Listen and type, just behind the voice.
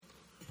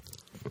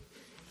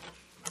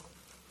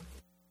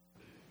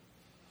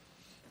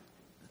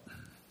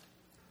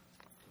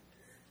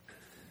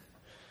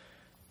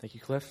Thank you,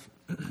 Cliff.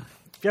 If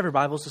you have your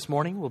Bibles this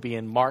morning, we'll be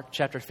in Mark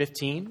chapter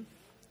 15.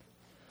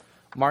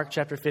 Mark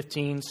chapter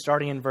 15,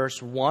 starting in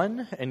verse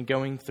 1 and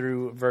going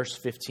through verse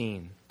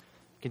 15.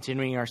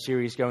 Continuing our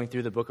series going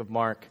through the book of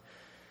Mark,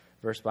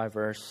 verse by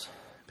verse,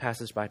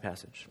 passage by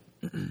passage.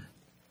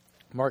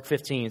 Mark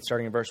 15,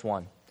 starting in verse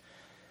 1.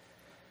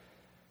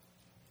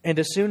 And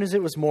as soon as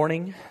it was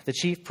morning, the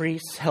chief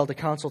priests held a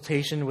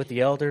consultation with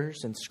the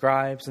elders and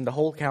scribes and the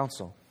whole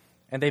council.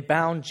 And they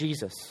bound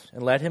Jesus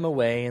and led him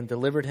away and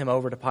delivered him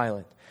over to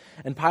Pilate.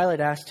 And Pilate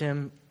asked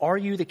him, "Are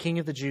you the king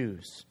of the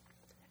Jews?"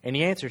 And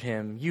he answered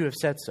him, "You have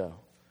said so."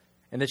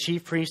 And the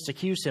chief priests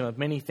accused him of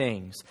many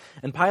things.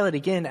 And Pilate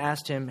again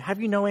asked him, "Have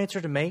you no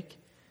answer to make?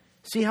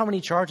 See how many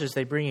charges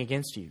they bring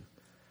against you."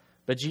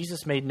 But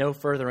Jesus made no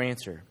further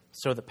answer,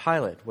 so that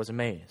Pilate was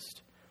amazed.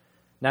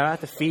 Now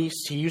at the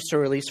feast he used to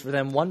release for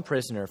them one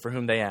prisoner for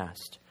whom they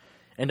asked.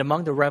 And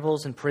among the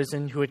rebels in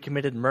prison who had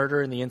committed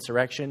murder in the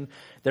insurrection,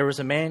 there was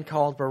a man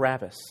called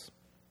Barabbas.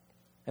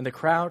 And the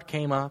crowd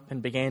came up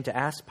and began to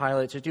ask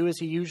Pilate to do as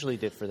he usually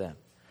did for them.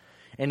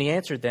 And he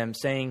answered them,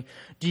 saying,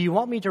 "Do you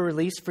want me to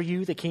release for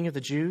you the king of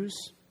the Jews?"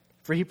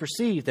 For he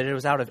perceived that it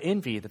was out of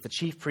envy that the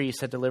chief priests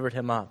had delivered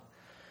him up.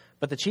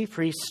 But the chief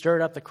priests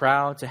stirred up the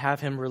crowd to have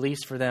him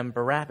release for them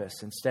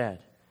Barabbas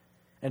instead.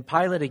 And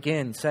Pilate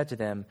again said to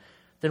them,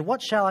 "Then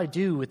what shall I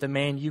do with the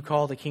man you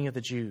call the king of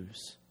the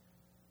Jews?"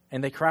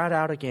 And they cried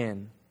out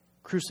again,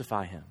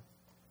 "Crucify him."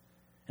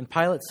 And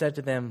Pilate said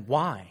to them,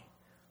 "Why?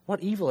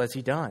 What evil has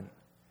he done?"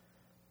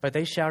 But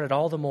they shouted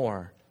all the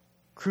more,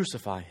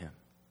 "Crucify him."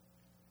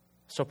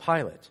 So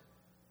Pilate,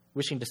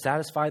 wishing to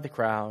satisfy the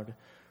crowd,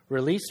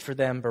 released for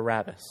them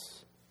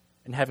Barabbas.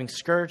 And having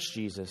scourged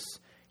Jesus,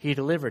 he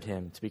delivered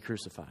him to be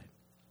crucified.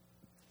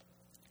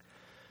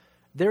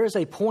 There is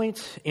a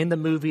point in the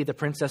movie The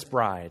Princess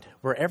Bride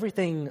where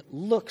everything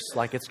looks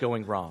like it's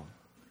going wrong.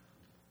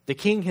 The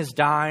king has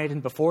died,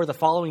 and before the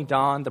following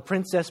dawn, the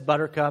Princess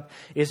Buttercup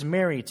is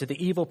married to the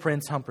evil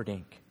Prince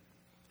Humperdinck.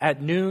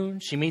 At noon,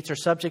 she meets her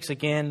subjects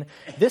again,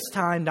 this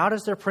time not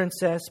as their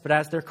princess, but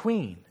as their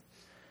queen.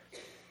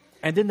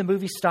 And then the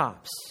movie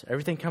stops.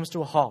 Everything comes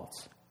to a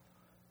halt.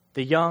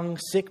 The young,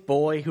 sick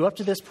boy, who up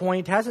to this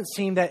point hasn't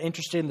seemed that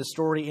interested in the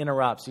story,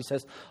 interrupts. He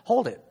says,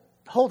 hold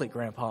it,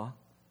 Grandpa.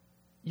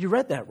 You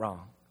read that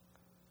wrong.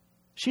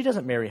 She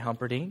doesn't marry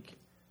Humperdinck.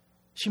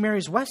 She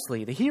marries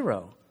Wesley, the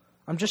hero.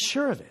 I'm just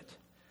sure of it.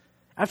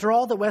 After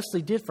all that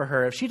Wesley did for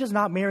her, if she does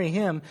not marry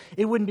him,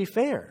 it wouldn't be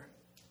fair.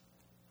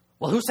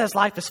 Well, who says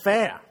life is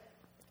fair?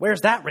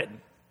 Where's that written?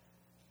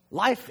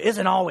 Life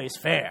isn't always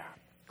fair,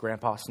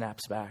 Grandpa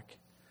snaps back.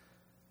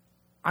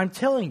 I'm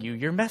telling you,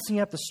 you're messing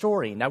up the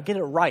story. Now get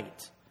it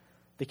right,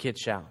 the kid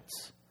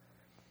shouts.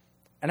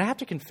 And I have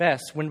to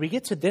confess, when we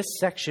get to this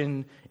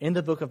section in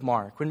the book of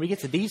Mark, when we get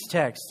to these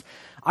texts,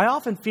 I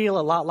often feel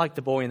a lot like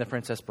the boy in The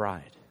Princess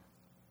Bride.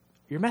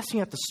 You're messing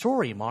up the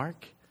story,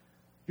 Mark.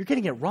 You're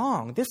getting it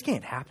wrong. This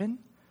can't happen.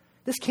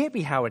 This can't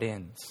be how it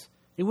ends.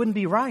 It wouldn't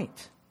be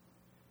right.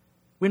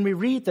 When we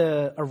read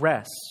the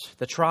arrest,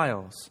 the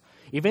trials,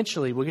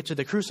 eventually we'll get to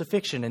the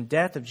crucifixion and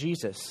death of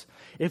Jesus.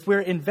 If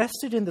we're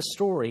invested in the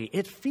story,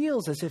 it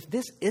feels as if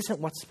this isn't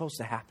what's supposed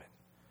to happen.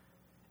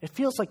 It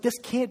feels like this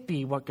can't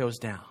be what goes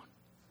down.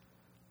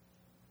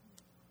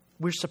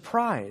 We're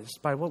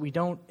surprised by what we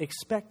don't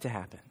expect to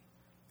happen.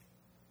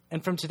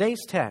 And from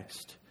today's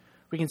text,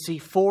 we can see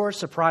four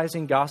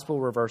surprising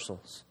gospel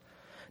reversals.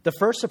 The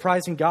first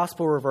surprising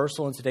gospel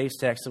reversal in today's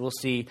text that we'll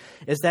see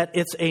is that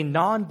it's a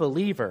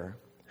non-believer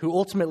who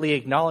ultimately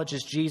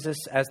acknowledges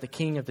Jesus as the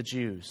King of the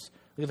Jews.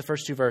 Look at the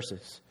first two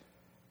verses.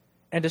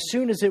 And as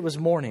soon as it was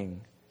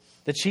morning,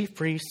 the chief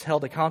priests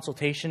held a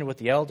consultation with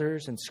the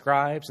elders and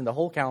scribes and the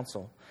whole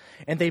council,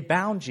 and they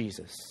bound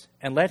Jesus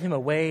and led him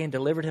away and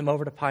delivered him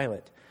over to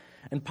Pilate.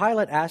 And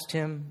Pilate asked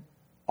him,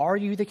 "Are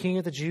you the King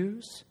of the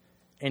Jews?"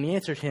 And he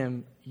answered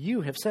him,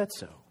 "You have said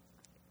so."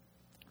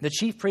 The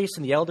chief priests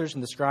and the elders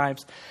and the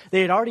scribes,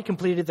 they had already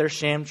completed their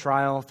sham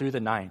trial through the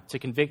night to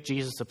convict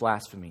Jesus of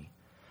blasphemy.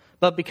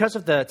 But because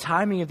of the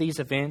timing of these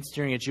events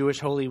during a Jewish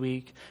Holy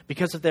Week,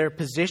 because of their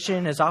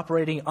position as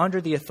operating under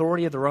the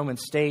authority of the Roman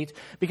state,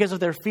 because of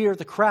their fear of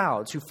the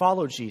crowds who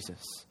followed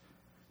Jesus,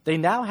 they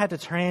now had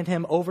to hand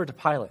him over to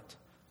Pilate,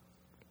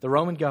 the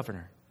Roman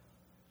governor.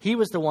 He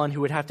was the one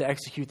who would have to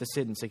execute the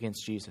sentence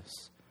against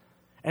Jesus.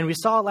 And we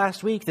saw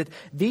last week that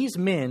these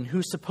men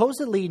who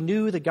supposedly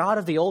knew the God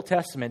of the Old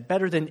Testament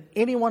better than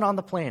anyone on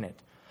the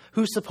planet,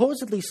 who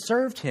supposedly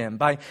served him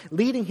by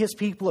leading his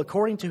people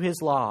according to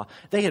his law,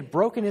 they had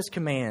broken his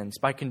commands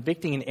by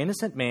convicting an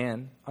innocent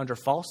man under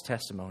false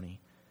testimony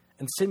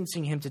and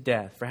sentencing him to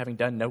death for having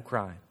done no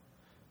crime.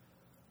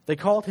 They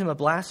called him a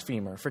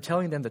blasphemer for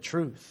telling them the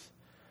truth,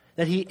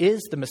 that he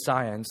is the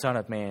Messiah and Son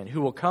of Man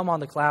who will come on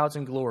the clouds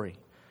in glory.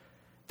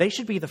 They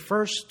should be the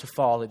first to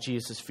fall at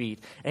Jesus'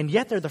 feet, and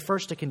yet they're the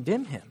first to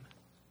condemn him.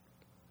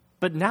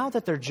 But now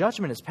that their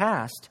judgment is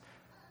passed,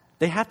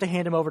 they have to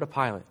hand him over to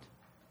Pilate.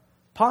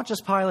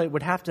 Pontius Pilate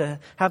would have to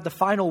have the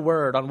final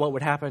word on what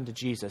would happen to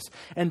Jesus.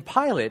 And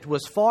Pilate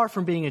was far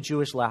from being a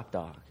Jewish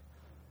lapdog.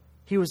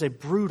 He was a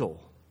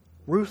brutal,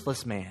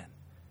 ruthless man.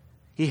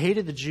 He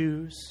hated the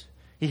Jews.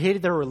 He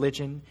hated their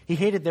religion. He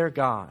hated their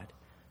God.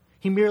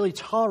 He merely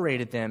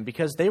tolerated them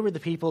because they were the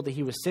people that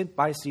he was sent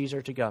by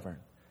Caesar to govern.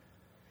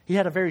 He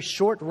had a very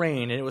short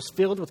reign, and it was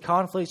filled with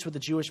conflicts with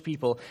the Jewish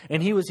people,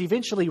 and he was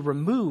eventually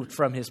removed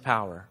from his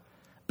power,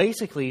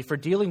 basically for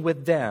dealing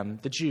with them,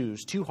 the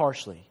Jews, too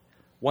harshly,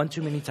 one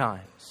too many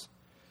times.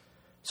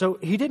 So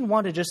he didn't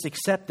want to just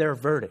accept their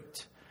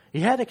verdict.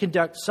 He had to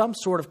conduct some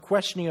sort of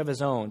questioning of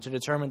his own to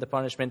determine the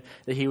punishment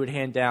that he would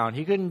hand down.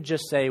 He couldn't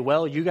just say,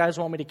 well, you guys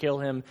want me to kill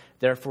him,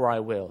 therefore I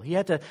will. He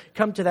had to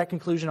come to that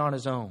conclusion on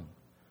his own.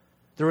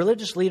 The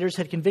religious leaders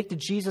had convicted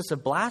Jesus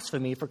of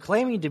blasphemy for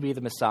claiming to be the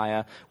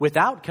Messiah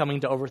without coming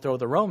to overthrow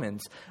the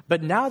Romans.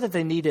 But now that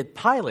they needed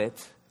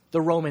Pilate,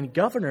 the Roman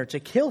governor, to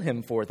kill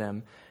him for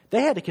them,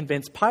 they had to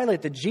convince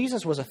Pilate that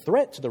Jesus was a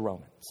threat to the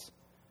Romans.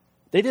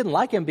 They didn't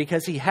like him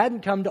because he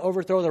hadn't come to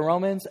overthrow the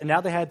Romans, and now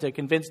they had to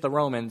convince the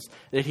Romans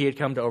that he had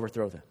come to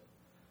overthrow them.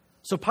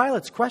 So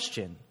Pilate's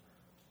question,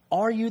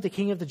 are you the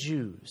king of the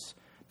Jews?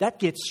 That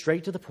gets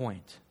straight to the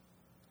point.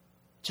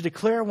 To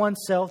declare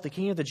oneself the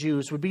king of the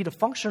Jews would be to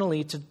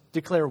functionally to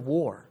declare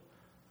war,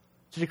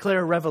 to declare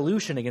a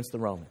revolution against the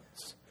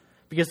Romans,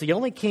 because the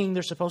only king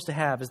they're supposed to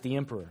have is the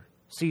emperor,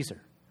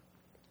 Caesar.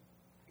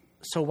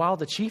 So while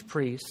the chief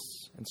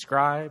priests and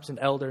scribes and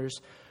elders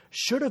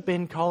should have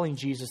been calling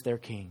Jesus their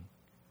king,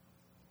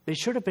 they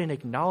should have been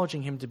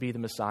acknowledging him to be the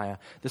Messiah,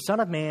 the Son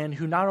of Man,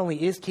 who not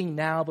only is king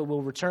now, but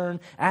will return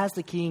as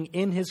the king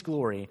in his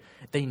glory.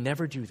 They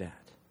never do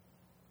that.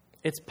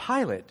 It's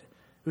Pilate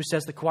who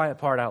says the quiet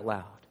part out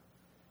loud.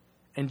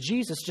 And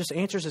Jesus just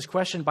answers his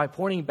question by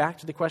pointing back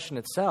to the question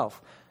itself.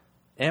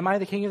 Am I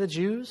the king of the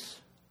Jews?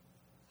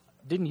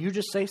 Didn't you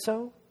just say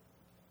so?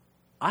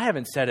 I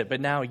haven't said it, but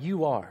now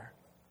you are.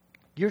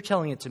 You're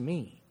telling it to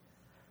me.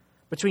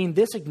 Between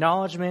this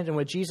acknowledgement and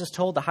what Jesus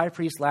told the high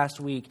priest last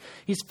week,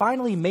 he's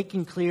finally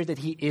making clear that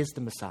he is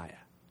the Messiah.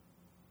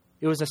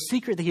 It was a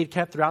secret that he had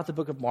kept throughout the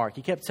book of Mark.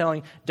 He kept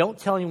telling, don't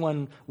tell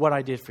anyone what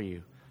I did for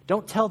you.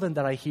 Don't tell them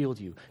that I healed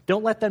you.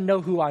 Don't let them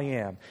know who I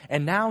am.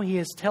 And now he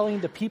is telling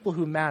the people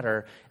who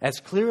matter as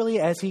clearly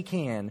as he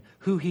can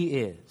who he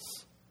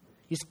is.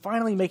 He's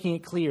finally making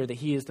it clear that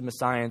he is the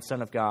Messiah and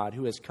Son of God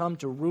who has come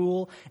to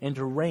rule and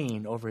to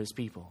reign over his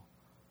people.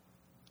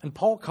 And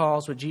Paul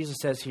calls what Jesus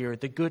says here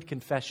the good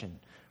confession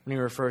when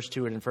he refers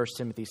to it in 1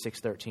 Timothy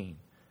 6:13.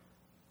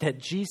 That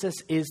Jesus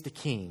is the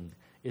king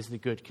is the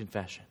good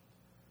confession.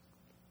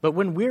 But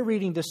when we're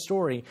reading this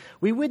story,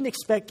 we wouldn't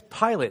expect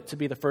Pilate to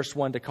be the first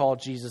one to call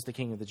Jesus the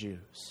king of the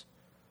Jews,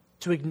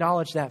 to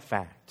acknowledge that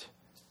fact.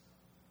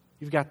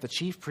 You've got the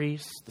chief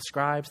priests, the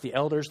scribes, the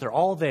elders, they're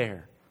all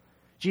there.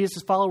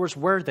 Jesus' followers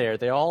were there.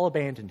 They all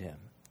abandoned him.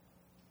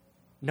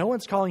 No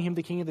one's calling him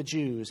the king of the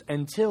Jews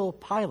until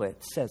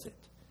Pilate says it.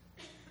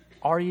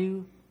 Are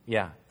you?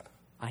 Yeah,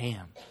 I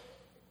am.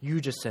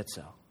 You just said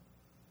so.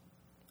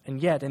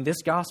 And yet, in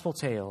this gospel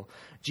tale,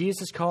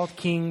 Jesus is called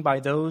king by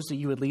those that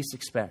you would least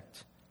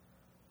expect.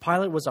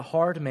 Pilate was a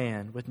hard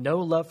man with no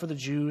love for the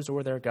Jews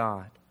or their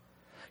God.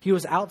 He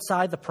was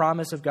outside the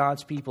promise of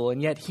God's people,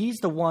 and yet he's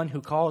the one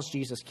who calls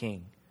Jesus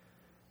king.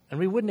 And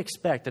we wouldn't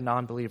expect a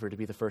non-believer to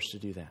be the first to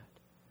do that.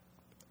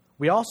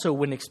 We also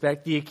wouldn't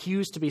expect the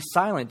accused to be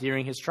silent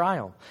during his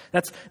trial.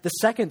 That's the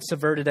second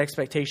subverted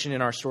expectation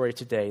in our story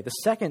today, the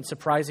second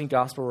surprising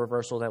gospel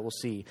reversal that we'll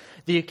see.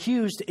 The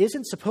accused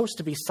isn't supposed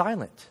to be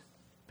silent.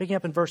 Picking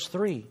up in verse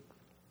 3.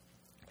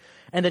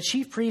 And the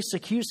chief priests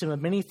accused him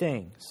of many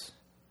things.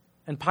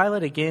 And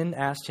Pilate again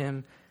asked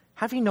him,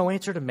 have you no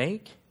answer to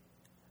make?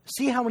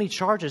 See how many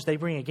charges they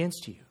bring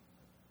against you.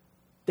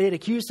 They had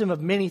accused him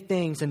of many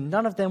things, and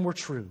none of them were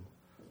true.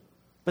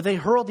 But they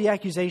hurled the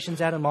accusations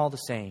at him all the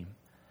same.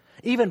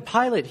 Even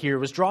Pilate here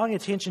was drawing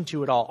attention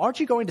to it all. Aren't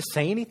you going to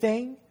say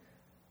anything?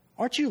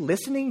 Aren't you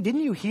listening?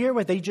 Didn't you hear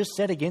what they just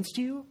said against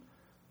you?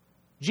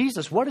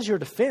 Jesus, what is your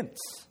defense?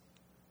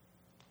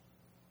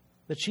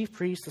 The chief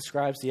priests, the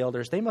scribes, the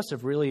elders, they must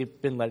have really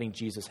been letting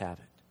Jesus have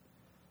it.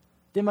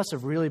 They must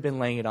have really been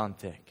laying it on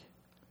thick.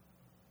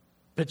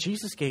 But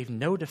Jesus gave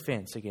no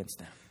defense against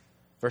them.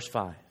 Verse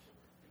 5.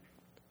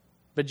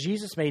 But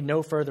Jesus made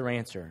no further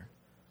answer,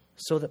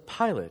 so that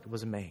Pilate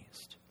was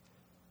amazed.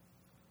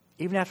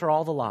 Even after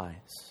all the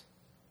lies,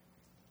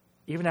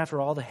 even after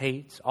all the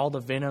hate, all the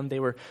venom they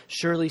were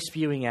surely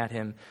spewing at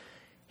him,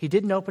 he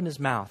didn't open his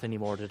mouth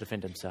anymore to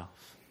defend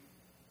himself.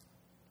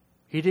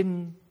 He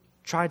didn't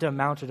try to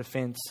mount a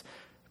defense,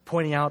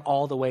 pointing out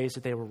all the ways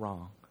that they were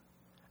wrong.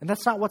 And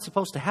that's not what's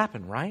supposed to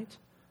happen, right?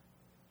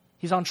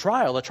 He's on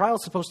trial. The trial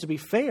is supposed to be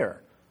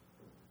fair.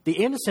 The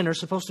innocent are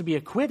supposed to be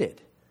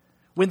acquitted.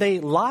 When they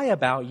lie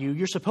about you,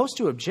 you're supposed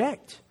to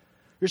object.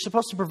 You're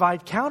supposed to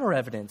provide counter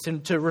evidence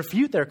and to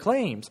refute their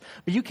claims.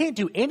 But you can't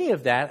do any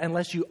of that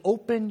unless you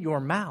open your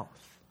mouth.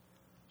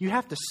 You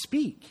have to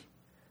speak.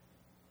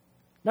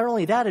 Not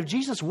only that, if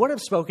Jesus would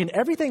have spoken,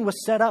 everything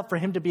was set up for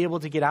him to be able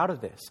to get out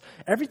of this.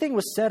 Everything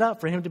was set up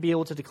for him to be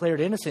able to declare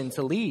it innocent and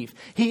to leave.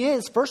 He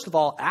is, first of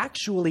all,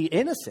 actually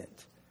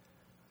innocent.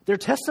 Their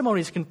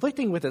testimony is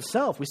conflicting with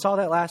itself. We saw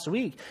that last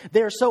week.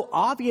 They are so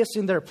obvious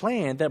in their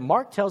plan that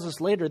Mark tells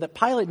us later that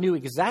Pilate knew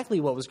exactly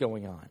what was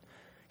going on.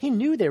 He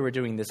knew they were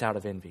doing this out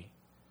of envy.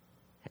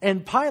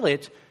 And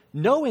Pilate,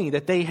 knowing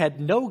that they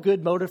had no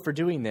good motive for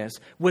doing this,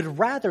 would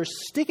rather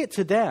stick it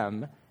to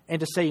them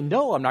and to say,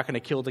 no, I'm not going to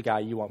kill the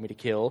guy you want me to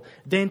kill,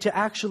 than to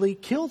actually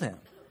kill them.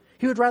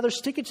 He would rather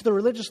stick it to the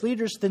religious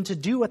leaders than to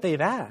do what they've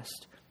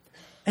asked.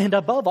 And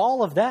above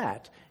all of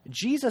that,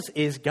 Jesus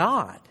is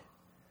God.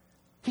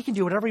 He can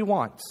do whatever he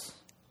wants.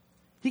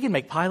 He can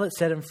make Pilate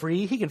set him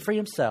free. He can free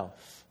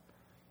himself.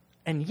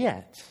 And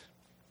yet,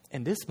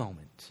 in this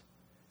moment,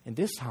 in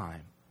this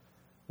time,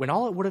 when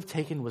all it would have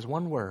taken was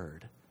one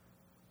word,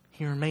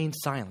 he remained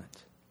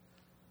silent.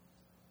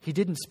 He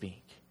didn't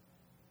speak.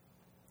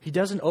 He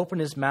doesn't open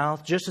his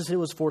mouth, just as it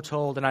was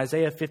foretold in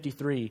Isaiah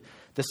 53,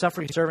 the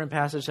suffering servant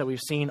passage that we've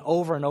seen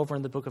over and over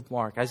in the book of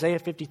Mark. Isaiah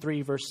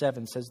 53, verse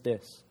 7 says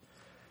this: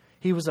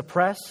 He was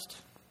oppressed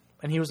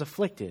and he was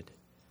afflicted,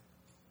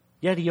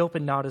 yet he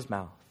opened not his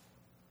mouth.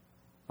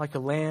 Like a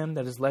lamb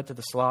that is led to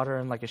the slaughter,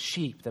 and like a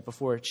sheep that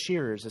before its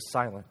shearers is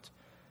silent,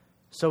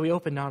 so he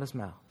opened not his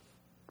mouth.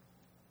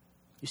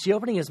 You see,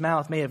 opening his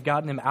mouth may have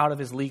gotten him out of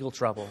his legal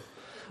trouble,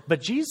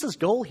 but Jesus'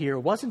 goal here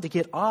wasn't to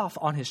get off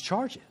on his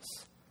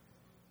charges.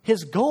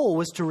 His goal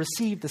was to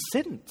receive the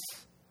sentence.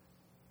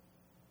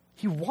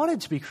 He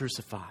wanted to be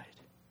crucified.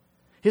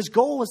 His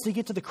goal was to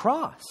get to the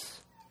cross.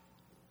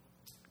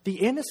 The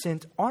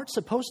innocent aren't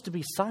supposed to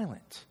be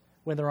silent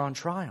when they're on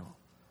trial.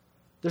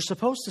 They're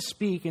supposed to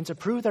speak and to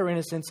prove their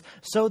innocence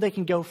so they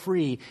can go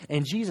free.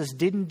 And Jesus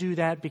didn't do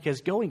that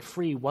because going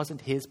free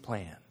wasn't his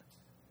plan.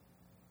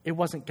 It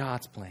wasn't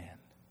God's plan.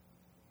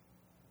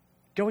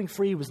 Going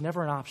free was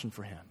never an option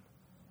for him.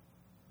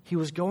 He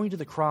was going to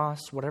the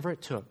cross, whatever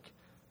it took.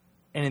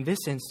 And in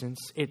this instance,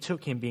 it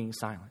took him being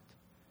silent.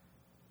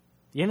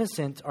 The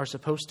innocent are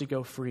supposed to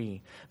go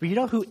free. But you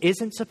know who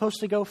isn't supposed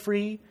to go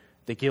free?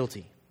 The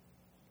guilty.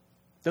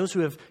 Those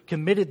who have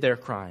committed their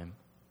crime.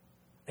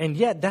 And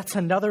yet, that's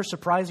another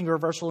surprising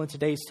reversal in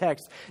today's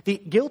text. The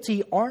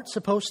guilty aren't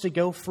supposed to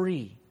go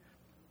free.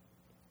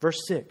 Verse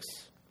 6.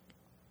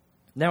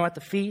 Now at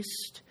the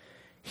feast,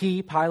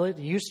 he, Pilate,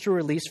 used to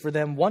release for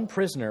them one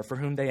prisoner for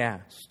whom they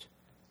asked.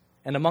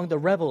 And among the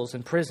rebels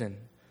in prison,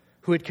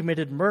 who had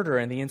committed murder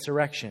in the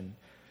insurrection,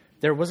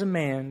 there was a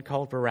man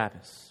called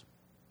Barabbas.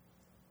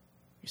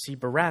 You see,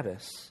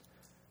 Barabbas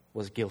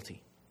was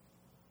guilty.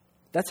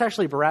 That's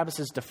actually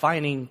Barabbas'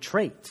 defining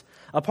trait.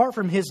 Apart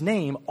from his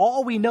name,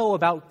 all we know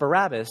about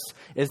Barabbas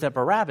is that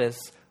Barabbas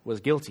was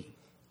guilty.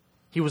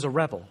 He was a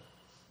rebel.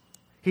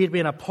 He had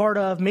been a part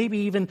of, maybe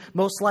even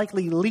most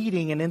likely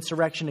leading an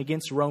insurrection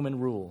against Roman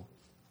rule.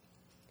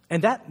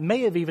 And that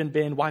may have even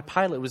been why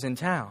Pilate was in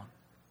town.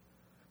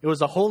 It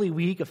was a Holy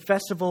Week, a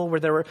festival where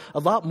there were a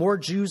lot more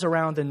Jews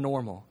around than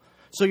normal.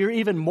 So you're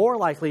even more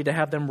likely to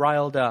have them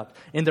riled up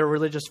in their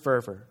religious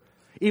fervor.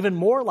 Even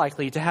more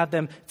likely to have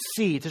them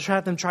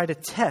have them try to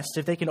test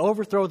if they can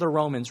overthrow the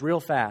Romans real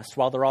fast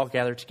while they're all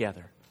gathered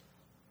together.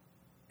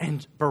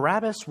 And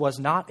Barabbas was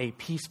not a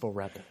peaceful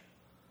rebel.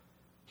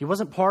 He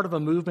wasn't part of a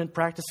movement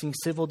practicing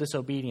civil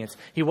disobedience.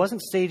 He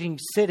wasn't staging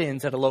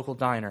sit-ins at a local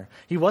diner.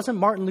 He wasn't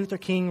Martin Luther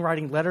King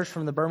writing letters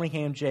from the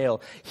Birmingham jail.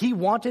 He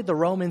wanted the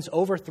Romans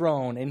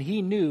overthrown, and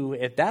he knew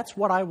if that's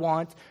what I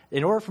want,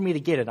 in order for me to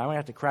get it, I'm going to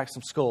have to crack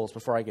some skulls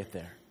before I get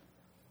there.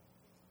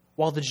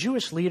 While the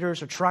Jewish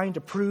leaders are trying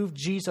to prove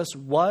Jesus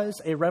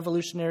was a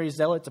revolutionary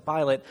zealot to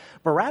Pilate,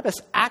 Barabbas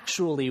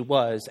actually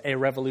was a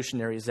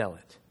revolutionary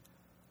zealot.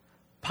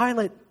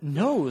 Pilate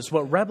knows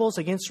what rebels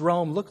against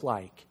Rome look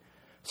like.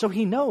 So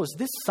he knows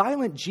this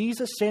silent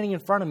Jesus standing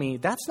in front of me,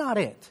 that's not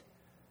it.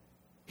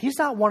 He's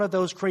not one of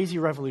those crazy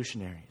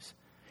revolutionaries.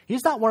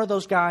 He's not one of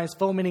those guys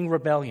fomenting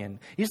rebellion.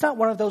 He's not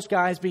one of those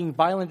guys being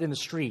violent in the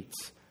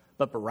streets.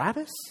 But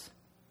Barabbas?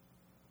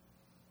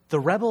 The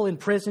rebel in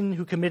prison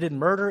who committed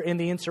murder in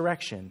the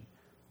insurrection.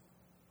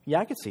 Yeah,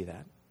 I could see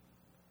that.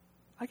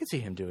 I could see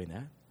him doing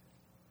that.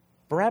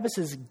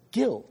 Barabbas'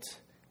 guilt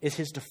is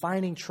his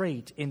defining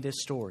trait in this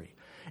story.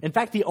 In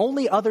fact, the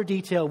only other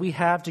detail we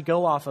have to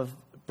go off of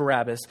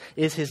Barabbas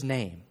is his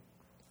name,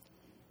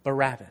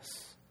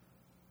 Barabbas.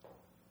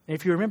 And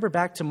if you remember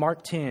back to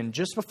Mark 10,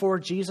 just before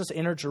Jesus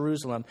entered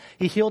Jerusalem,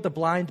 he healed a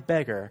blind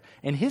beggar,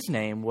 and his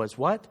name was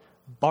what?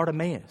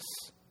 Bartimaeus.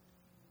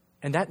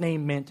 And that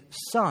name meant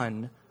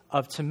son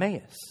of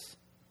Timaeus.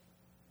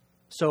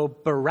 So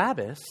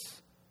Barabbas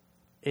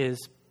is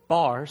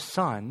Bar,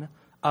 son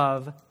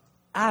of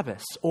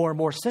Abbas, or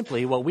more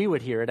simply, what we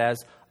would hear it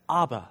as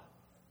Abba,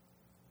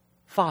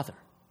 father.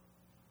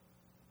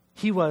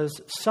 He was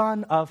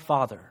son of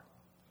father.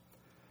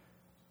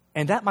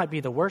 And that might be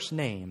the worst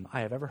name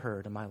I have ever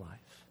heard in my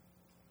life.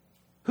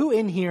 Who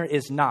in here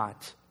is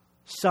not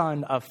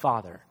son of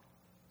father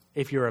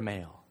if you're a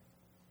male?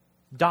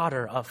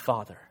 Daughter of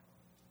father.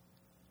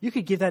 You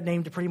could give that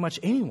name to pretty much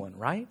anyone,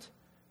 right?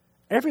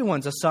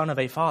 Everyone's a son of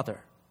a father.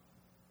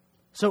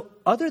 So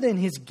other than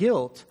his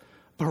guilt,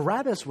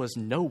 Barabbas was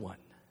no one.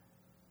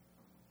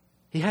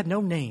 He had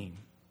no name.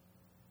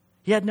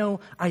 He had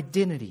no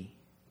identity.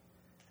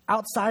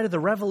 Outside of the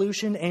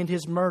revolution and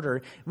his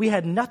murder, we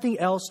had nothing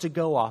else to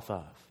go off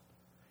of.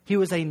 He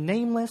was a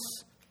nameless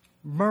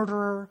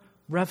murderer,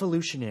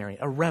 revolutionary,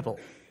 a rebel.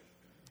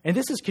 And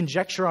this is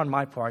conjecture on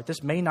my part.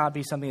 This may not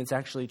be something that's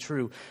actually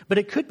true, but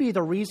it could be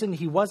the reason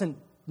he wasn't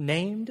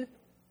named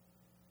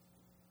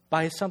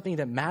by something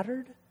that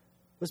mattered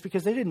was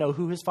because they didn't know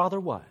who his father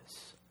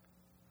was.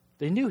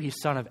 They knew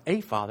he's son of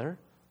a father.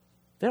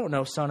 They don't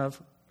know son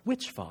of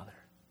which father.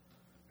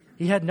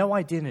 He had no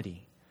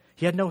identity.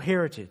 He had no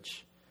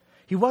heritage.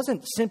 He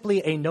wasn't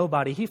simply a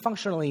nobody. He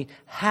functionally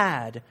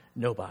had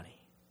nobody.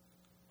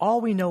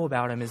 All we know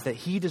about him is that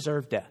he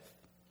deserved death.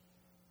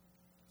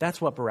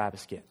 That's what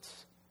Barabbas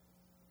gets.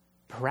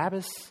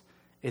 Barabbas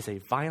is a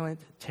violent,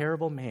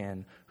 terrible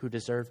man who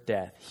deserved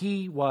death.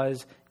 He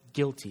was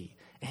guilty.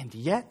 And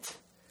yet,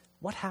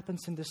 what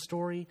happens in this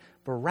story?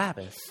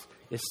 Barabbas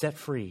is set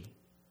free.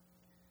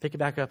 Pick it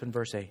back up in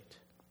verse 8.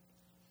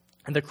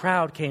 And the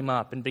crowd came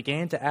up and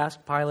began to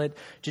ask Pilate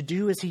to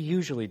do as he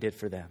usually did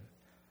for them.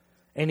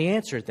 And he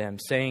answered them,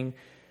 saying,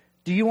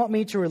 "Do you want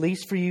me to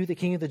release for you the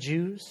king of the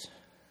Jews?"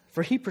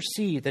 For he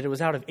perceived that it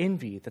was out of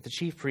envy that the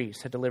chief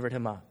priests had delivered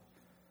him up.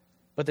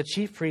 But the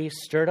chief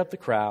priests stirred up the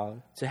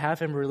crowd to have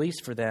him release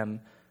for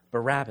them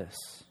Barabbas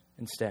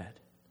instead.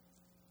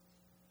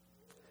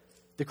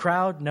 The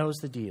crowd knows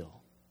the deal.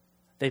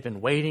 They've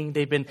been waiting.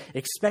 They've been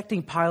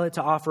expecting Pilate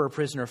to offer a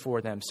prisoner for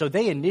them. So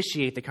they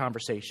initiate the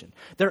conversation.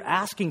 They're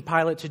asking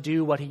Pilate to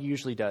do what he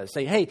usually does.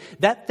 Say, hey,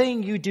 that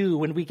thing you do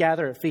when we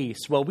gather at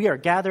feasts. Well, we are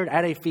gathered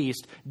at a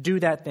feast.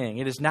 Do that thing.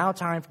 It is now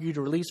time for you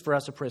to release for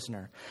us a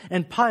prisoner.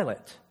 And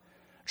Pilate,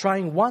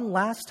 trying one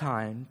last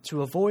time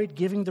to avoid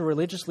giving the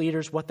religious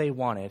leaders what they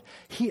wanted,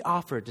 he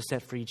offered to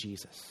set free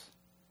Jesus.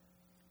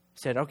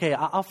 He said, okay,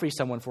 I'll free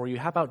someone for you.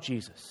 How about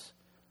Jesus,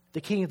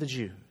 the King of the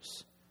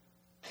Jews?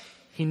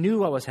 He knew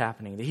what was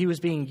happening, that he was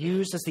being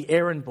used as the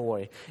errand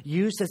boy,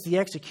 used as the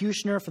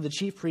executioner for the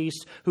chief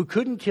priests who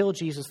couldn't kill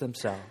Jesus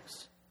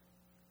themselves.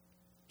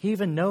 He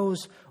even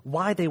knows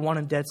why they want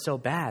him dead so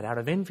bad, out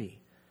of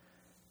envy.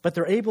 But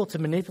they're able to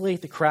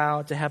manipulate the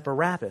crowd to have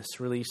Barabbas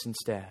released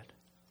instead.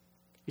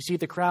 You see,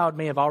 the crowd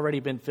may have already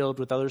been filled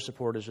with other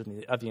supporters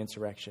of the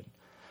insurrection,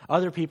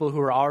 other people who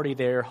were already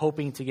there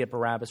hoping to get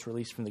Barabbas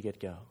released from the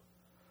get-go.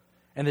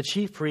 And the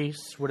chief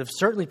priests would have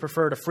certainly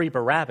preferred a free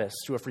Barabbas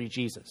to a free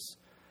Jesus.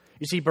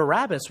 You see,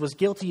 Barabbas was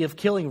guilty of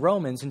killing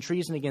Romans and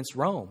treason against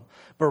Rome.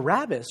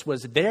 Barabbas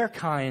was their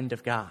kind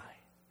of guy.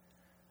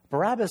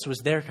 Barabbas was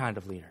their kind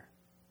of leader,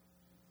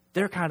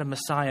 their kind of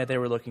Messiah they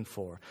were looking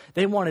for.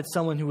 They wanted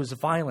someone who was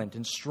violent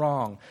and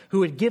strong, who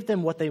would give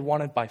them what they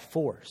wanted by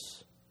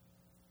force.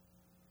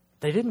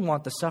 They didn't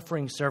want the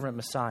suffering servant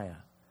Messiah,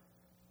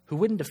 who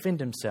wouldn't defend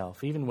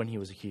himself even when he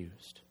was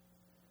accused.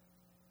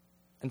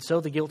 And so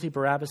the guilty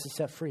Barabbas is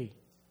set free.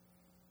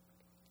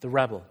 The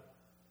rebel,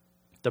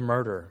 the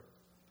murderer,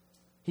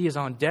 he is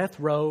on death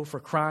row for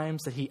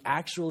crimes that he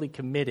actually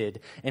committed,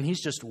 and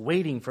he's just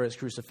waiting for his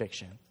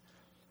crucifixion.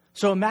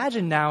 So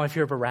imagine now if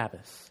you're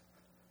Barabbas.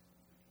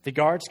 The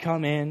guards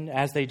come in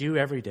as they do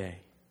every day.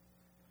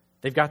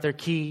 They've got their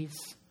keys.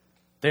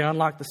 They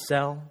unlock the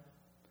cell.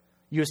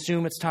 You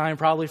assume it's time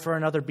probably for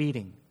another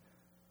beating,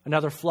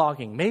 another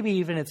flogging. Maybe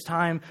even it's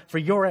time for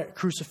your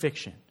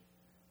crucifixion.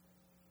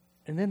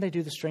 And then they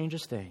do the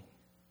strangest thing.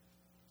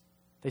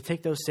 They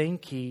take those same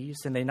keys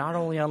and they not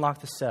only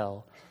unlock the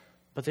cell,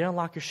 but they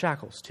unlock your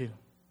shackles too.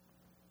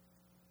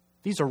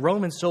 These are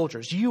Roman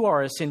soldiers. You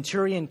are a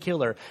centurion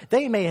killer.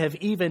 They may have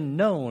even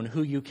known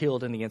who you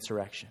killed in the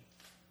insurrection.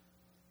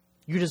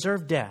 You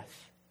deserve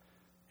death,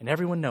 and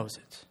everyone knows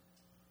it.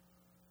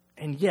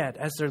 And yet,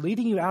 as they're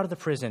leading you out of the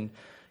prison,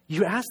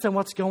 you ask them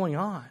what's going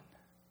on.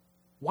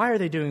 Why are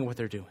they doing what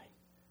they're doing?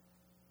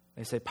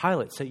 They say,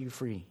 Pilate set you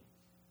free.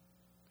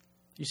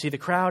 You see, the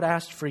crowd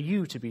asked for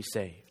you to be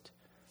saved.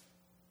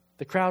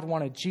 The crowd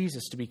wanted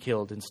Jesus to be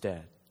killed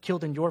instead.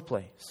 Killed in your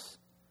place.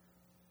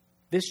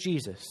 This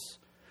Jesus,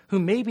 who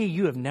maybe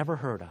you have never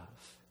heard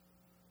of,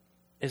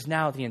 is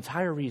now the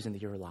entire reason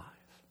that you're alive.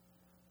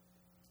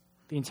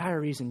 The entire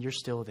reason you're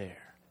still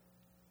there.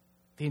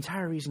 The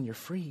entire reason you're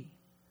free.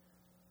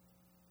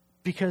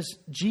 Because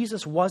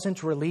Jesus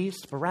wasn't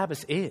released,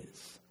 Barabbas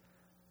is.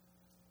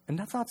 And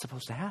that's not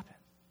supposed to happen.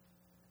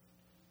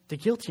 The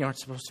guilty aren't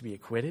supposed to be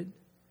acquitted.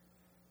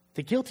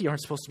 The guilty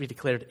aren't supposed to be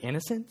declared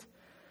innocent.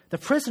 The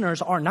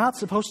prisoners are not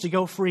supposed to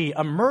go free.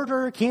 A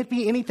murderer can't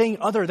be anything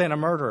other than a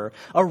murderer.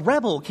 A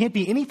rebel can't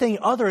be anything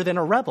other than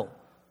a rebel.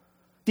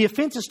 The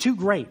offense is too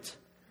great.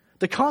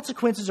 The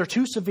consequences are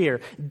too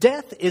severe.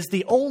 Death is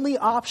the only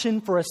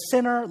option for a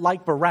sinner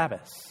like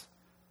Barabbas.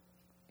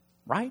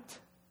 Right?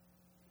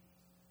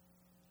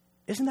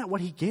 Isn't that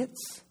what he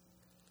gets?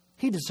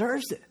 He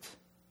deserves it.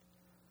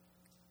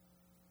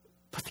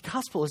 But the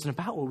gospel isn't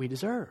about what we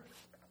deserve.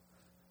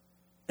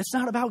 It's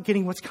not about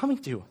getting what's coming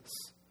to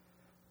us.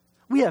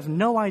 We have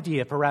no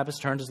idea if Barabbas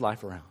turned his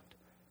life around.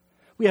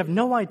 We have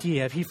no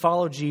idea if he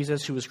followed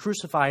Jesus, who was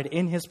crucified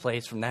in his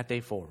place from that day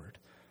forward.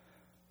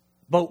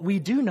 But we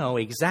do know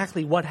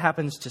exactly what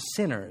happens to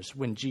sinners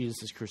when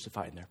Jesus is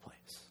crucified in their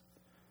place.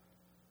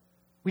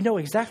 We know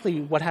exactly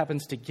what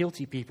happens to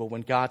guilty people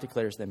when God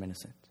declares them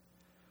innocent.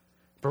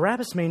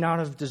 Barabbas may not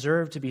have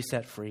deserved to be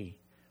set free,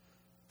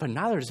 but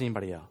neither does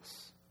anybody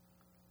else.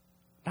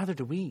 Neither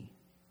do we.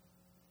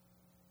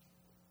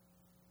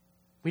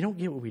 We don't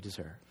get what we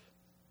deserve.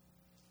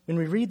 When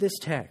we read this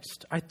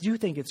text, I do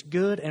think it's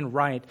good and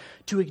right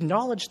to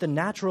acknowledge the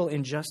natural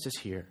injustice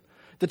here,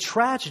 the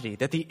tragedy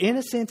that the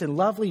innocent and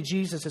lovely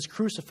Jesus is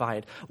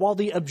crucified, while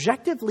the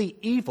objectively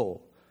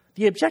evil,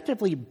 the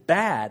objectively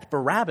bad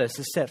Barabbas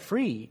is set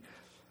free.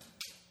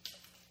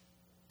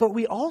 But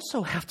we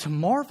also have to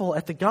marvel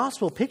at the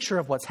gospel picture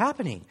of what's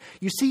happening.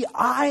 You see,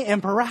 I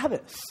am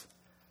Barabbas.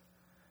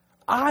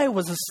 I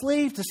was a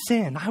slave to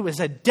sin. I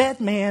was a dead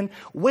man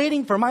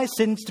waiting for my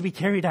sins to be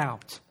carried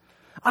out.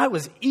 I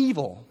was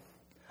evil.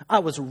 I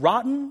was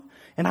rotten,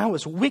 and I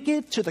was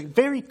wicked to the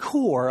very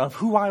core of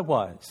who I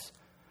was.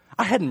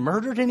 I hadn't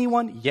murdered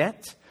anyone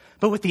yet,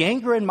 but with the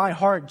anger in my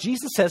heart,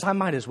 Jesus says I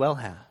might as well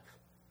have.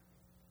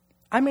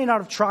 I may not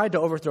have tried to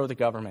overthrow the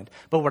government,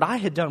 but what I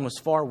had done was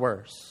far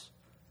worse.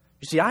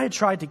 You see, I had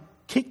tried to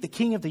kick the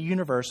king of the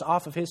universe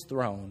off of his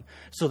throne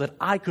so that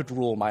I could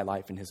rule my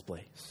life in his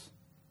place.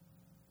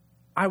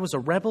 I was a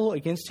rebel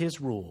against his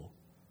rule.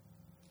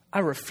 I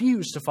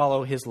refused to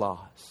follow his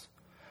laws.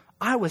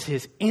 I was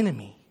his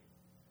enemy.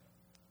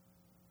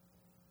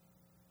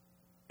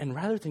 And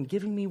rather than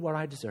giving me what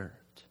I deserved,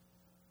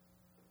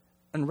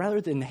 and rather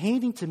than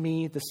handing to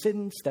me the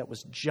sentence that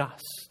was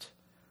just,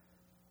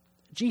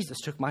 Jesus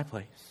took my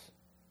place.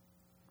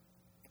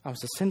 I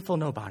was a sinful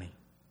nobody.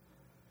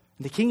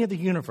 And the King of the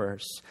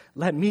universe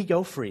let me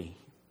go free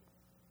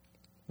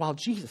while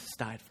Jesus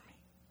died for me.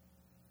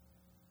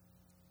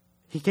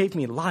 He gave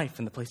me life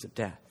in the place of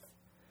death.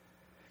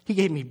 He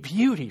gave me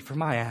beauty for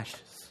my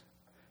ashes,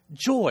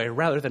 joy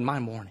rather than my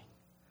mourning,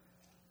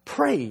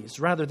 praise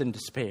rather than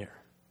despair.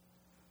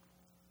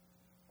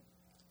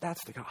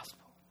 That's the gospel.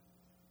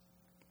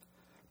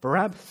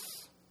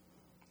 Barabbas,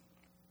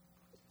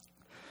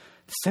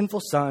 the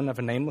sinful son of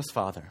a nameless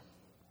father,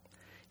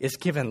 is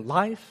given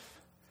life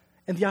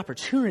and the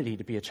opportunity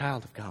to be a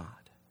child of God.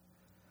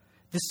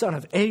 The son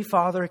of a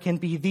father can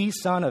be the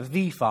son of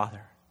the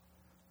Father.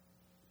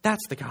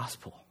 That's the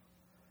gospel.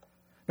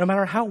 No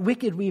matter how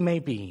wicked we may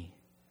be,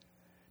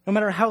 no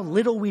matter how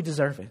little we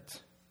deserve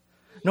it,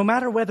 no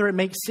matter whether it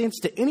makes sense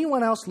to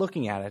anyone else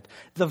looking at it,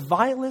 the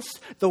vilest,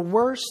 the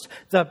worst,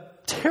 the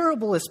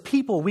terriblest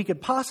people we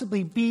could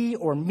possibly be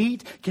or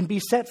meet can be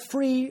set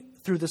free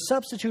through the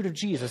substitute of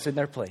Jesus in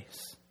their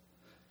place.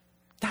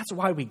 That's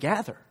why we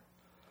gather.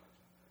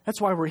 That's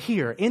why we're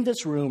here in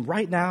this room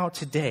right now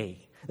today.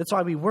 That's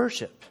why we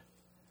worship.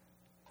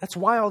 That's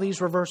why all these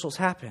reversals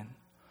happen.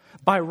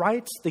 By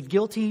rights, the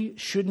guilty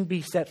shouldn't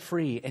be set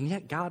free, and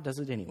yet God does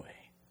it anyway.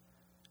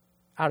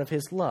 Out of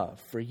his love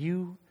for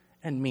you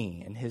and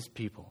me and his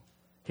people,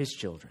 his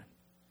children.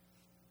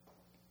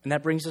 And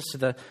that brings us to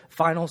the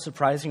final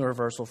surprising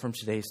reversal from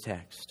today's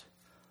text.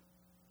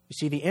 You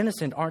see, the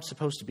innocent aren't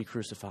supposed to be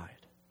crucified.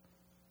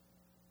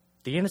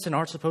 The innocent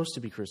aren't supposed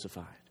to be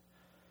crucified.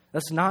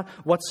 That's not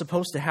what's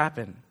supposed to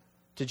happen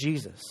to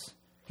Jesus.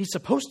 He's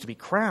supposed to be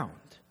crowned.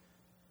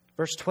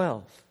 Verse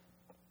 12.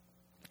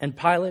 And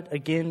Pilate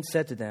again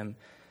said to them,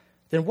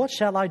 "Then what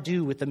shall I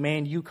do with the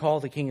man you call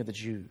the King of the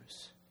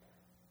Jews?"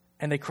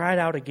 And they cried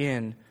out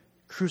again,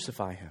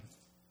 "Crucify him."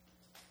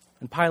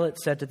 And Pilate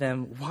said to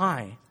them,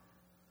 "Why?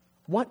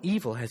 What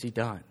evil has he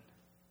done?"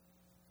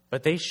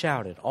 But they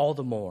shouted all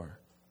the more,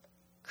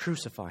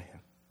 "Crucify him."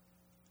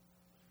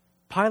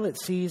 Pilate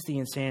sees the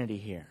insanity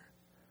here.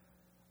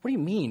 What do you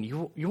mean?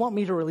 You want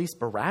me to release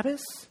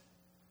Barabbas?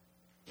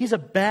 He's a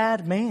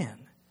bad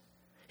man.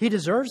 He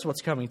deserves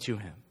what's coming to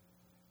him.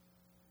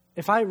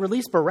 If I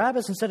release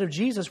Barabbas instead of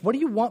Jesus, what do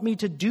you want me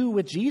to do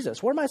with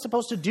Jesus? What am I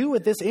supposed to do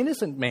with this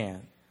innocent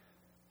man?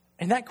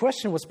 And that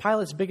question was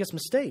Pilate's biggest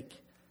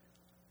mistake.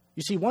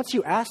 You see, once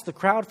you ask the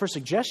crowd for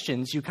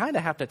suggestions, you kind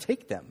of have to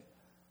take them.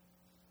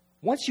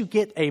 Once you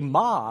get a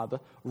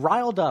mob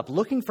riled up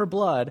looking for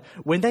blood,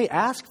 when they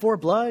ask for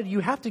blood, you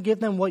have to give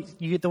them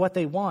what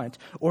they want,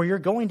 or you're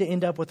going to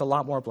end up with a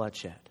lot more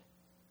bloodshed.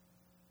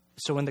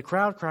 So when the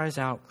crowd cries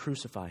out,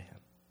 "Crucify him,"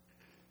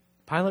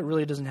 Pilate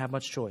really doesn't have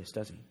much choice,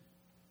 does he?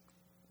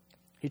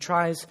 He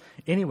tries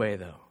anyway,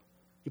 though.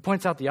 He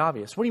points out the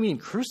obvious. What do you mean,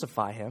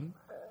 crucify him?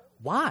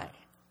 Why?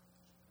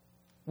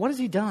 What has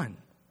he done?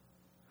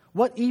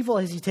 What evil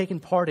has he taken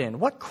part in?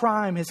 What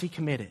crime has he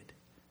committed?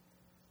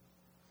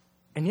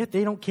 And yet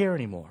they don't care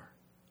anymore.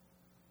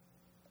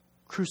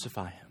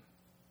 Crucify him.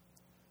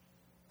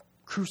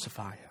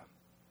 Crucify him.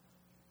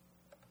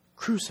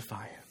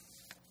 Crucify him.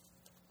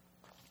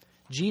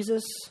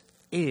 Jesus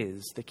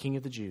is the King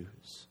of the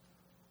Jews.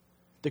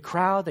 The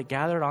crowd that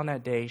gathered on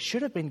that day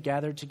should have been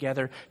gathered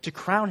together to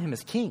crown him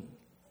as king,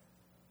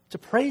 to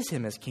praise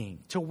him as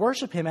king, to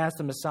worship him as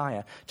the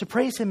Messiah, to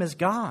praise him as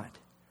God.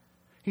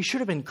 He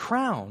should have been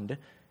crowned,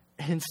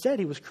 and instead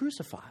he was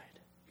crucified.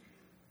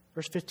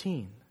 Verse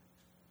 15.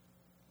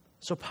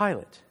 So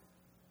Pilate,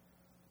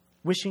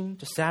 wishing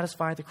to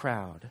satisfy the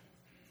crowd,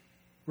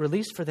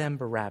 released for them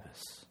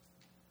Barabbas.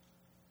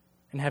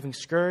 And having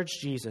scourged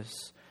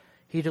Jesus,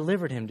 he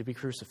delivered him to be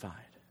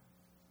crucified.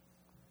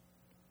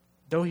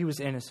 Though he was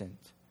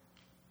innocent,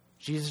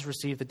 Jesus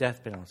received the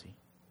death penalty.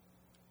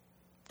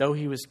 Though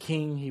he was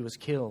king, he was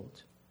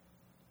killed.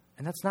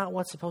 And that's not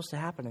what's supposed to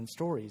happen in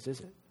stories, is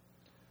it?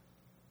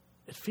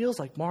 It feels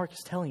like Mark is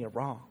telling it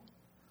wrong.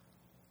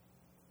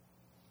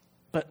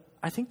 But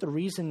I think the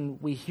reason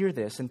we hear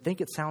this and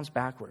think it sounds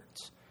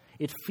backwards,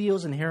 it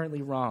feels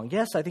inherently wrong.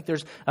 Yes, I think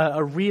there's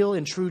a real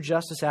and true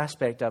justice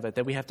aspect of it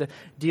that we have to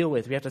deal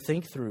with, we have to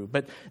think through.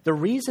 But the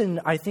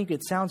reason I think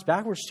it sounds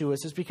backwards to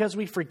us is because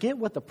we forget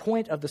what the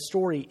point of the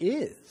story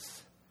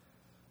is.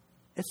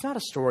 It's not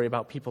a story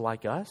about people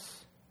like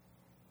us.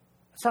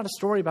 It's not a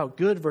story about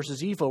good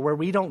versus evil where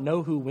we don't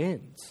know who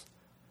wins.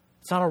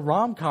 It's not a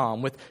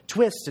rom-com with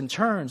twists and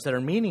turns that are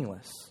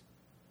meaningless.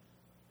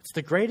 It's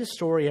the greatest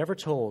story ever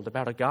told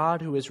about a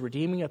God who is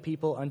redeeming a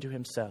people unto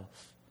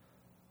himself.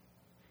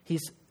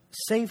 He's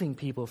saving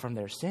people from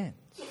their sins.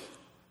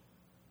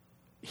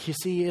 You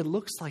see, it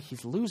looks like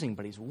he's losing,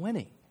 but he's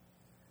winning.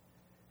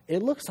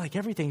 It looks like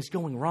everything's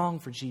going wrong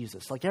for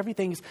Jesus, like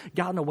everything's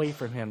gotten away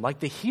from him, like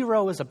the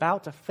hero is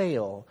about to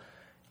fail.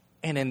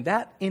 And in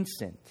that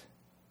instant,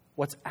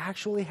 what's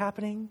actually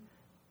happening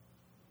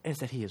is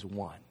that he has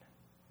won.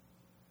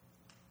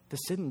 The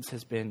sentence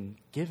has been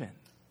given.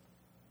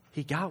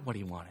 He got what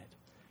he wanted.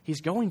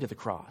 He's going to the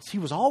cross. He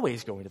was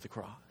always going to the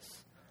cross.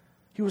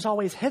 He was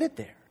always headed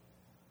there.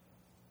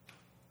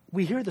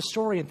 We hear the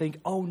story and think,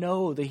 oh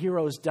no, the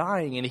hero is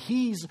dying. And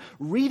he's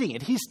reading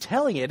it. He's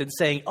telling it and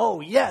saying,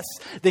 oh yes,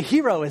 the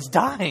hero is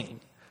dying.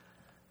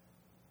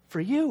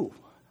 For you.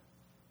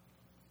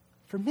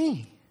 For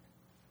me.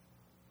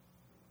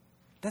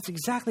 That's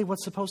exactly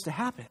what's supposed to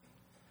happen.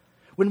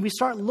 When we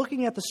start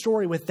looking at the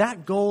story with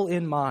that goal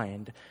in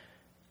mind,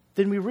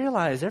 then we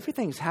realize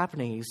everything's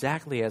happening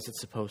exactly as it's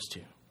supposed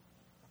to.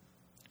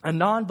 A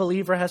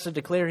non-believer has to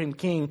declare him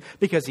king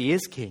because he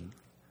is king.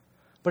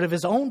 But if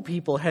his own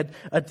people had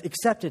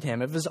accepted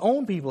him, if his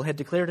own people had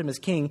declared him as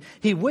king,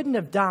 he wouldn't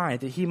have died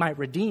that he might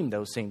redeem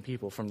those same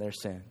people from their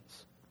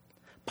sins.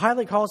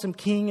 Pilate calls him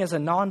king as a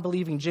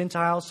non-believing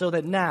Gentile so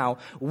that now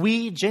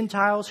we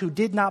Gentiles who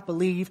did not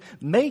believe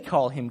may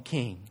call him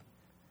king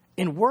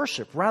in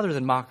worship rather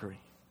than mockery.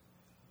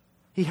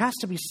 He has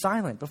to be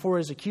silent before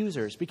his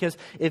accusers because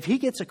if he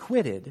gets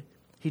acquitted,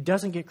 he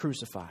doesn't get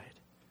crucified.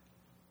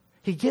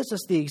 He gives us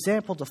the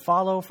example to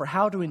follow for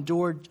how to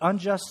endure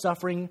unjust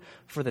suffering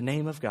for the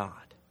name of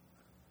God.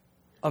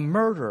 A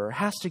murderer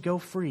has to go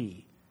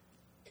free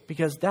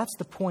because that's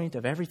the point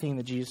of everything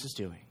that Jesus is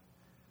doing.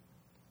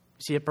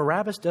 See, if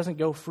Barabbas doesn't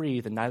go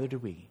free, then neither do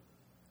we.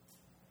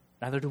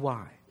 Neither do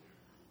I.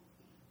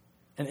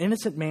 An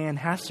innocent man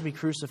has to be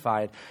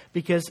crucified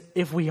because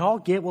if we all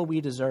get what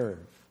we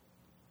deserve,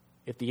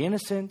 if the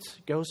innocent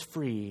goes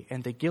free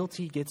and the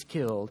guilty gets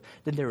killed,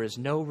 then there is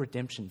no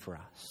redemption for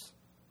us.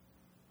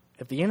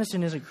 If the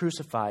innocent isn't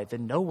crucified,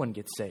 then no one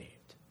gets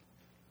saved.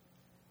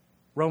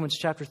 Romans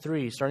chapter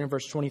 3, starting in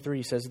verse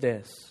 23, says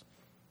this: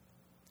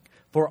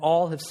 For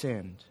all have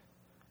sinned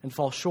and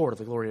fall short of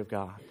the glory of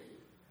God,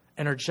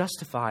 and are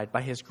justified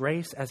by his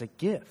grace as a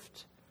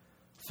gift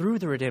through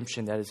the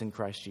redemption that is in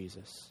Christ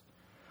Jesus,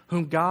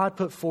 whom God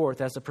put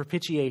forth as a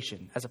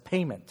propitiation, as a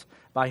payment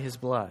by his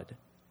blood,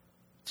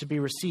 to be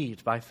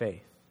received by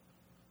faith.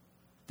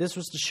 This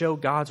was to show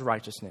God's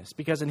righteousness,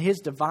 because in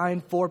his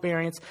divine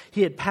forbearance,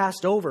 he had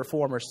passed over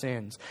former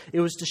sins. It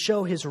was to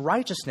show his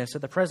righteousness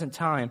at the present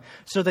time,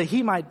 so that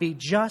he might be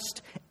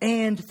just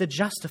and the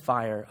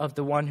justifier of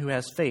the one who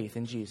has faith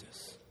in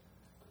Jesus.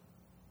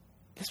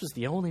 This was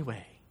the only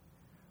way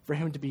for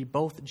him to be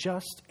both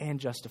just and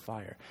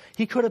justifier.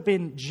 He could have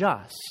been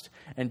just,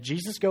 and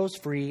Jesus goes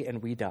free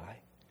and we die.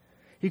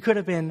 He could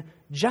have been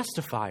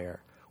justifier,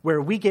 where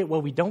we get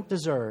what we don't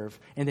deserve,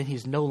 and then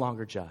he's no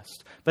longer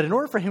just. But in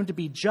order for him to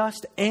be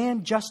just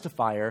and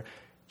justifier,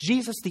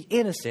 Jesus the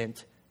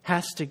innocent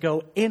has to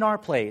go in our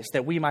place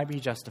that we might be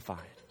justified.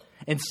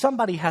 And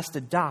somebody has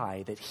to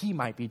die that he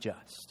might be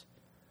just.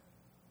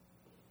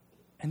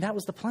 And that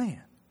was the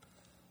plan.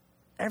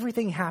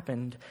 Everything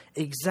happened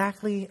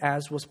exactly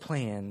as was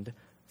planned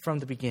from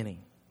the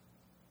beginning.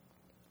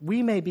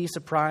 We may be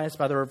surprised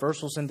by the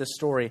reversals in this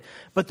story,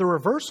 but the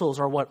reversals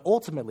are what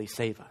ultimately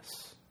save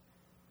us.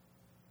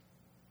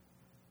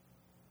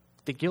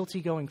 The guilty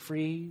going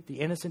free,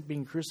 the innocent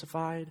being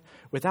crucified.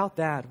 Without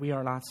that, we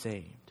are not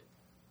saved.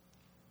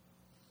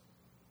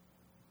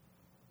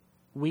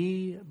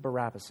 We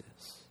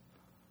Barabbases,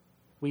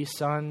 we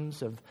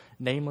sons of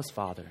nameless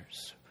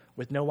fathers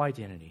with no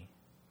identity,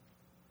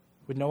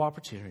 with no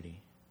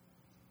opportunity,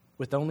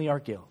 with only our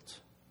guilt.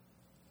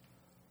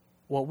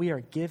 What we are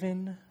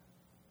given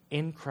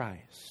in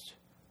Christ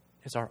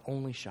is our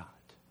only shot.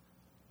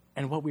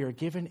 And what we are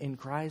given in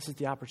Christ is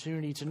the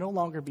opportunity to no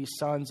longer be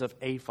sons of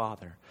a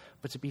father,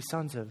 but to be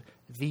sons of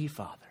the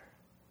Father.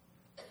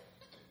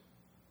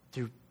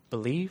 Through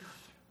belief,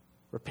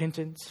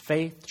 repentance,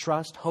 faith,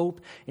 trust, hope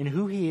in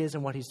who he is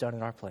and what he's done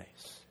in our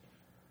place.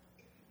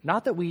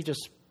 Not that we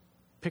just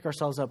pick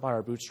ourselves up by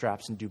our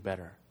bootstraps and do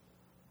better.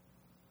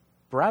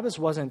 Barabbas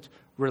wasn't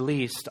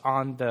released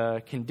on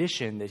the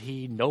condition that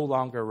he no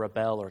longer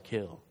rebel or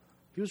kill.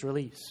 He was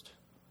released.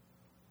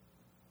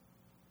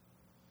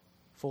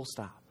 Full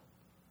stop.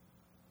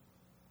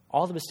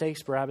 All the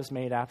mistakes Barabbas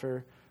made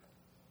after,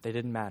 they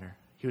didn't matter.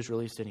 He was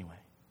released anyway.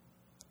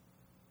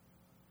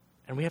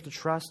 And we have to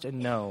trust and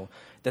know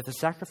that the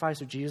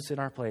sacrifice of Jesus in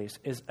our place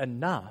is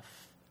enough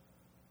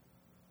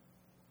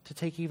to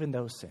take even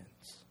those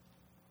sins.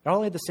 Not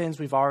only the sins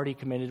we've already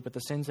committed, but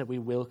the sins that we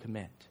will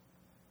commit.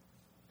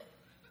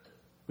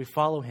 We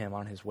follow him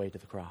on his way to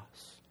the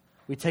cross.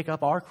 We take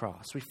up our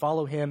cross. We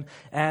follow him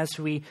as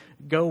we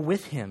go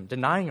with him,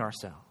 denying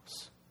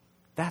ourselves.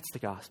 That's the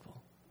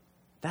gospel.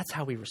 That's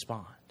how we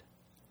respond.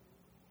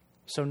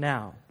 So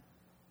now,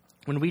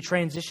 when we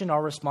transition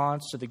our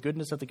response to the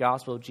goodness of the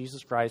gospel of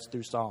Jesus Christ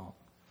through song,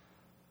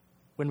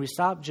 when we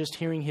stop just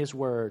hearing his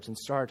words and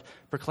start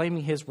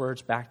proclaiming his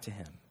words back to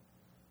him,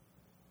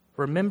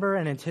 remember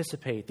and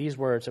anticipate these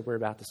words that we're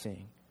about to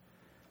sing.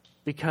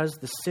 Because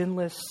the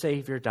sinless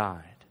Savior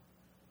died,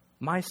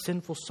 my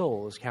sinful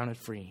soul is counted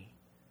free.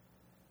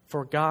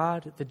 For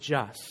God, the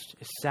just,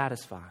 is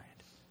satisfied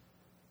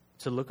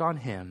to look on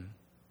him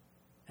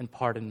and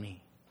pardon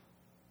me.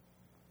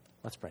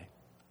 Let's pray.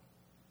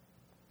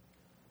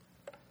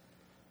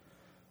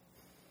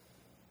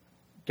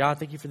 God,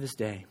 thank you for this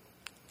day.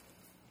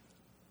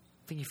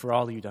 Thank you for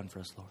all that you've done for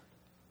us, Lord.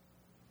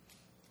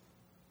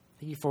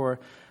 Thank you for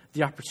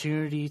the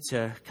opportunity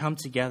to come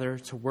together,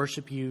 to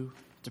worship you,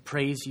 to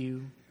praise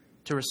you,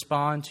 to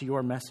respond to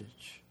your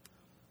message.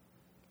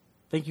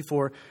 Thank you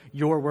for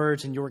your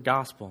words and your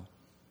gospel.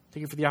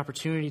 Thank you for the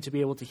opportunity to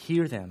be able to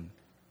hear them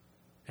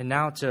and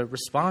now to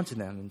respond to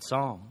them in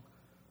song.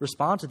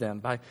 Respond to them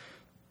by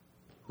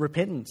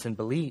repentance and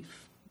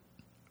belief.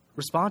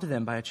 Respond to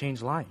them by a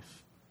changed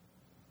life.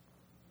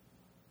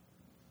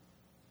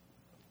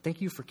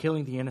 Thank you for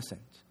killing the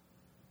innocent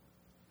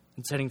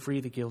and setting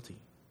free the guilty.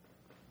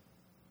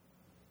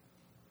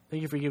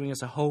 Thank you for giving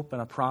us a hope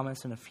and a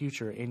promise and a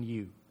future in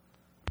you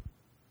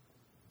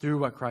through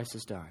what Christ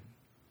has done.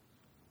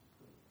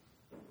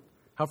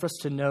 Help us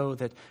to know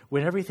that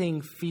when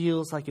everything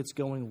feels like it's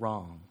going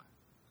wrong,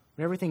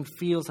 when everything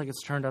feels like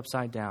it's turned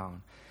upside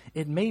down,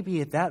 it may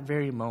be at that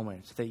very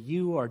moment that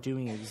you are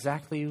doing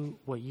exactly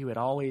what you had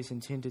always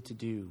intended to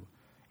do,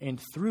 and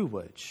through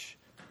which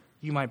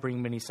you might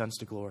bring many sons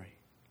to glory.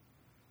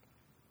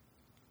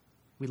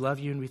 We love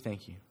you and we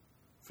thank you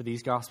for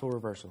these gospel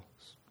reversals.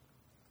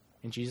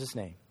 In Jesus'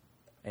 name,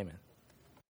 amen.